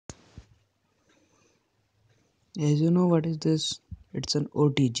As you know what is this? It's an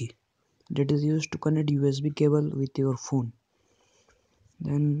OTG that is used to connect USB cable with your phone.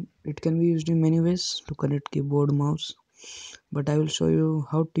 Then it can be used in many ways to connect keyboard, mouse. But I will show you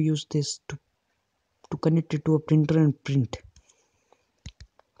how to use this to connect it to a printer and print.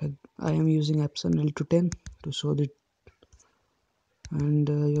 Like I am using Epson L210 to show it, and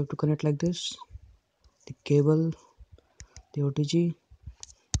you have to connect like this, the cable, the OTG.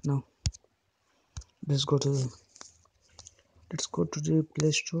 Now let's go to the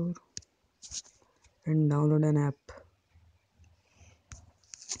Play Store and download an app,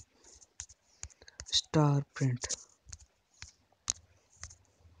 Star Print.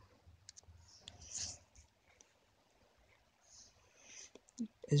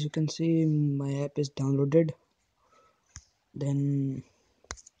 As you can see, my app is downloaded. Then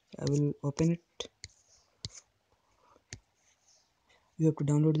I will open it. You have to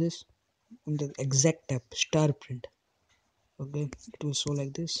download this on the exact app, Star Print. Okay, it will show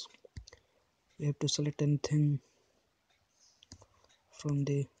like this. You have to select anything from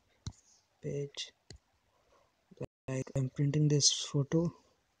the page. Like I'm printing this photo.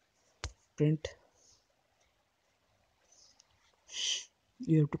 Print.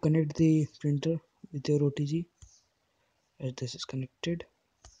 You have to connect the printer with your OTG. As this is connected,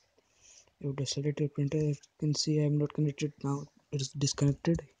 you have to select your printer. As you can see, I am not connected now. It is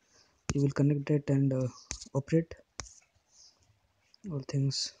disconnected. You will connect that and operate all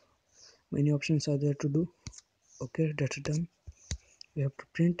things. Many options are there to do. Okay, that's done. You have to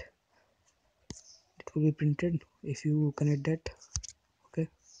print. It will be printed if you connect that. Okay,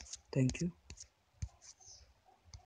 thank you.